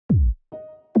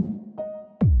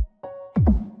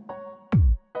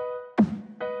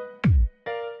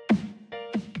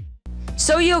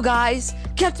So yo guys,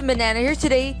 Captainbanana here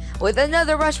today with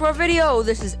another RushWar video.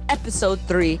 This is episode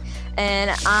 3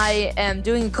 and I am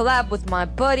doing a collab with my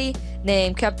buddy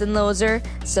named Captain Lozer.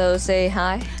 So say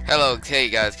hi. Hello, hey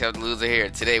guys, Captain Lozer here.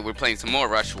 Today we're playing some more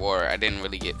RushWar. I didn't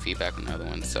really get feedback on the other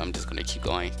one, so I'm just gonna keep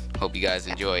going. Hope you guys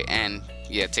enjoy, and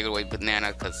yeah, take it away,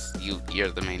 Banana, because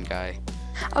you're the main guy.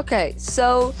 Okay,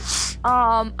 so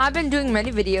I've been doing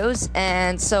many videos,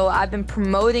 and so I've been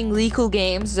promoting Legal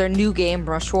Games, their new game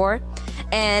RushWar,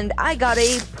 and I got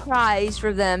a prize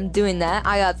for them doing that.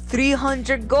 I got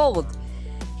 300 gold.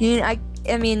 I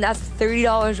mean that's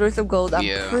 $30 worth of gold.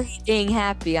 I'm pretty dang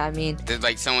happy. I mean,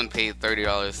 like someone paid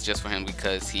 $30 just for him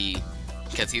because he's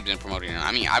been promoting it.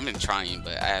 I mean, I've been trying,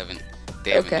 but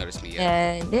they haven't noticed me yet.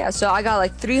 And yeah, so I got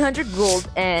like 300 gold,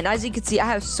 and as you can see, I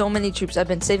have so many troops I've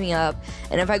been saving up.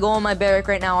 And if I go on my barrack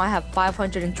right now, I have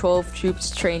 512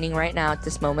 troops training right now at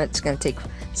this moment. It's gonna take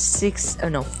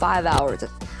 5 hours.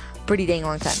 Pretty dang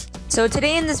long time. So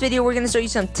today in this video, we're gonna show you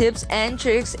some tips and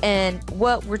tricks and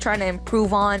what we're trying to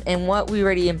improve on and what we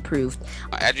already improved.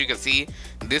 As you can see,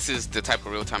 this is the type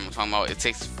of real time I'm talking about. It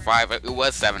takes it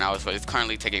was 7 hours, but it's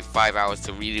currently taking 5 hours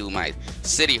to redo my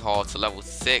city hall to level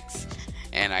 6.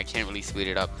 And I can't really speed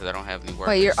it up because I don't have any workers.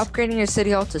 Wait, you're upgrading your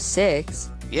city hall to 6?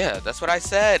 Yeah, that's what I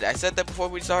said. I said that before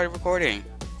we started recording.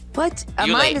 What?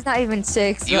 Mine is not even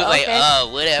 6. You were like, oh,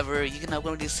 whatever. You can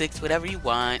upgrade to 6, whatever you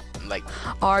want. Like,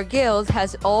 our guild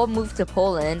has all moved to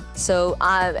Poland, so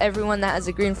everyone that has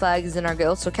a green flag is in our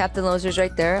guild. So Captain Lozer's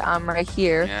right there. I'm right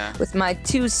here with my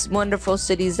 2 wonderful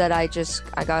cities that I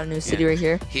got a new city right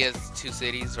here. He has 2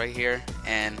 cities right here,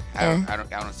 and I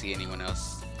don't see anyone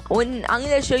else. I'm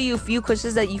gonna show you a few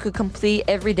questions that you could complete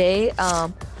every day.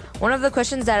 One of the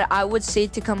questions that I would say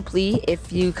to complete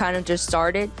if you kind of just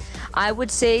started, I would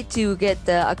say to get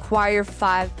the acquire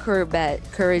 5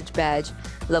 courage badge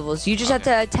levels. You just have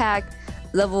to attack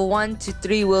level 1 to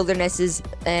 3 wildernesses,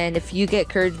 and if you get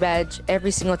courage badge every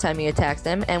single time you attack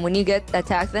them, and when you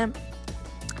attack them,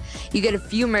 you get a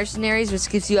few mercenaries, which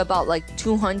gives you about like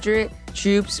 200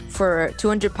 troops for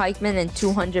 200 pikemen and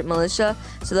 200 militia.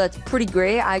 So that's pretty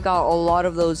great. I got a lot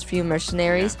of those few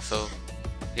mercenaries. Yeah, so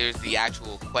here's the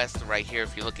actual quest right here.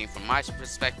 If you're looking from my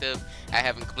perspective, I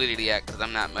haven't completed it yet because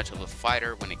I'm not much of a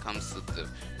fighter when it comes to the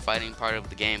fighting part of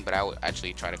the game, but I would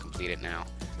actually try to complete it now.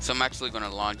 So I'm actually going to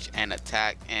launch an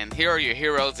attack, and here are your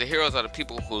heroes. The heroes are the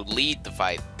people who lead the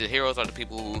fight. The heroes are the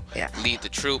people who lead the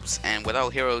troops, and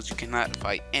without heroes you cannot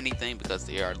fight anything because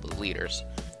they are the leaders.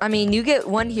 I mean, you get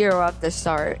 1 hero at the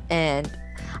start, and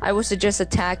I would suggest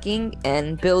attacking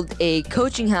and build a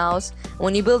coaching house.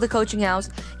 When you build a coaching house,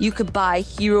 you could buy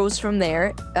heroes from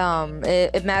there.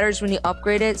 It matters when you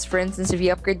upgrade it. For instance, if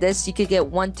you upgrade this, you could get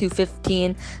 1 to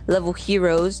 15 level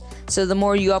heroes. So the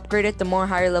more you upgrade it, the more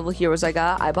higher level heroes I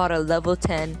got. I bought a level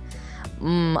 10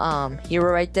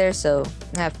 hero right there. So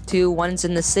I have 2. One's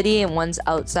in the city and one's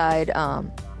outside,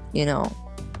 you know,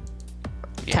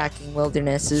 attacking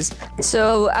wildernesses.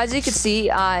 So as you can see,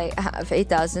 I have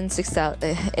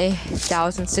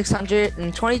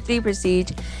 8,623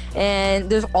 prestige, and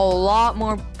there's a lot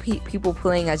more people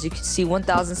playing. As you can see,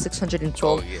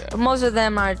 1,612. But most of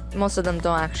them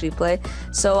don't actually play.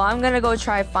 So I'm gonna go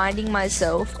try finding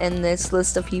myself in this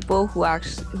list of people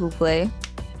who play.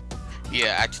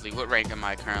 Yeah, actually, what rank am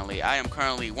I currently? I am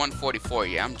currently 144.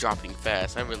 Yeah, I'm dropping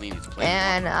fast. I really need to play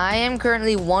and more. I am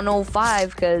currently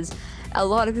 105 because a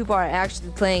lot of people are actually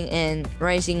playing and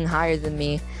rising higher than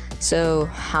me. So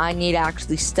I need to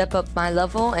actually step up my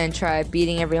level and try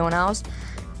beating everyone else.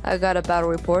 I got a battle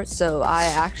report, so I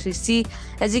actually see,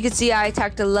 as you can see, I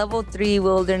attacked a level 3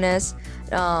 wilderness,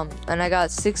 and I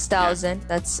got 6,000.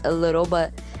 That's a little,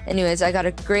 but anyways, I got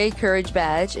a great courage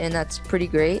badge, and that's pretty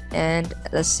great. And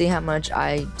let's see how much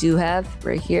I do have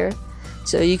right here.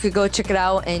 So you could go check it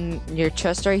out in your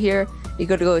chest right here. You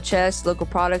go to chest, local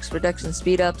products, reduction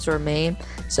speed ups, or main.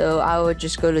 So I would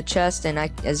just go to chest, and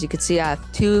as you can see, I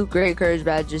have 2 great courage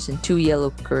badges and 2 yellow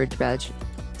courage badges.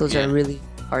 Those are really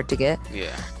hard to get.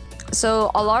 Yeah. So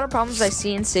a lot of problems I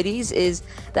see in cities is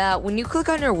that when you click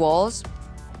on your walls,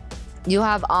 you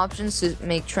have options to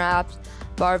make traps,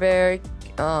 barbaric,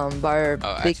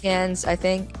 barbicans, I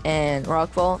think, and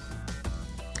rockfall.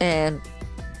 And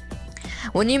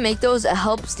when you make those, it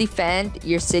helps defend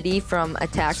your city from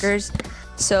attackers.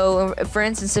 So, for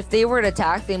instance, if they were to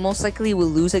attack, they most likely will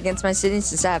lose against my city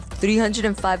since I have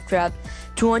 305 traps,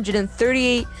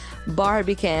 238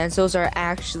 barbicans. Those are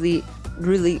actually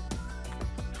really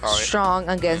strong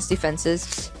against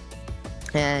defenses.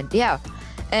 And yeah,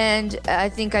 And I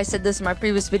think I said this in my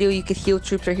previous video, you could heal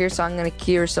troops right here, so I'm gonna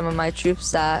cure some of my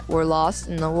troops that were lost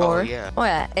in the war. Oh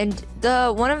yeah, and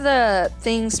one of the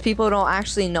things people don't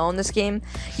actually know in this game,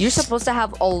 you're supposed to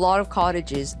have a lot of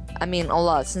cottages. I mean, a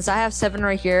lot. Since I have 7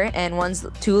 right here, and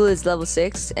two is level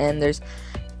 6, and there's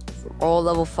all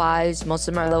level 5s, most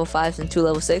of them are level 5s and 2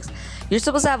 level 6. You're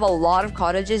supposed to have a lot of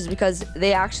cottages because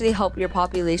they actually help your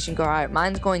population grow. Alright,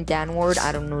 mine's going downward.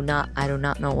 I do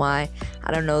not know why.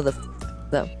 I don't know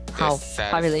how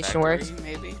population works.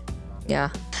 Maybe. Yeah,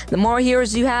 the more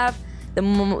heroes you have, the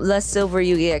less silver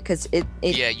you get, because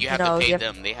yeah, you have to pay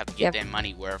them. They have to get their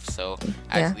money worth. So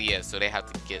actually, so they have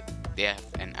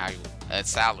an annual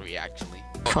salary actually.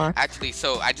 Actually,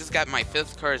 so I just got my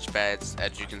 5th courage badge,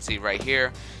 as you can see right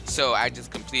here. So I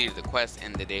just completed the quest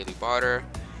in the daily barter,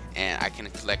 and I can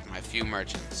collect my few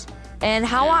merchants. And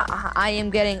how I am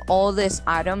getting all these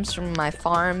items from my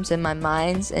farms and my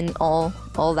mines and all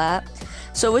that.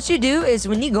 So what you do is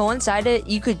when you go inside it,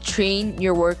 you could train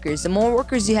your workers. The more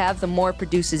workers you have, the more it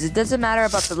produces. It doesn't matter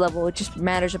about the level, it just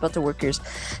matters about the workers.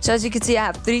 So as you can see, I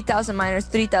have 3,000 miners,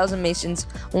 3,000 masons,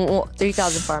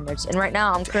 3,000 farmers. And right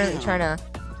now I'm currently trying to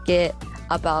get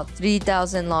about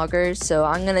 3,000 loggers. So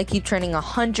I'm gonna keep training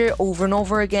 100 over and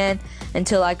over again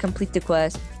until I complete the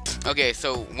quest. Okay,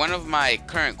 so one of my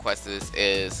current quests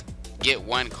is get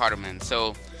 1 cardamom.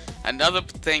 So another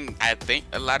thing I think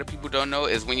a lot of people don't know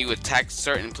is when you attack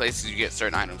certain places, you get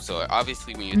certain items. So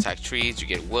obviously when you attack trees, you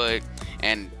get wood,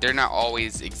 and they're not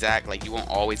always exact, like you won't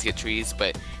always get trees.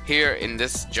 But here in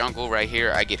this jungle right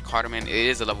here, I get cardamom. It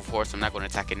is a level 4, so I'm not going to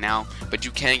attack it now, but you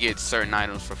can get certain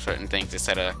items for certain things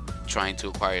instead of trying to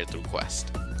acquire it through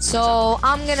quest. So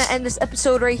I'm gonna end this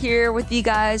episode right here with you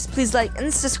guys. Please like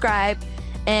and subscribe,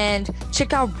 and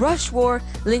check out RushWar.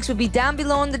 Links will be down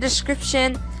below in the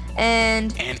description.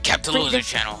 And Captain Lozer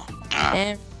channel.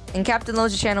 And Captain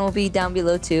Lozer channel will be down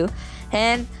below too.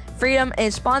 And Freedom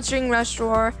is sponsoring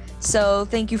RushWar, so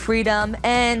thank you Freedom,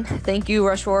 and thank you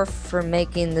RushWar for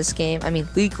making this game. I mean,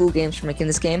 Legal Games for making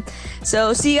this game.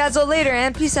 So see you guys all later,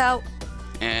 and peace out.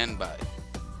 And bye.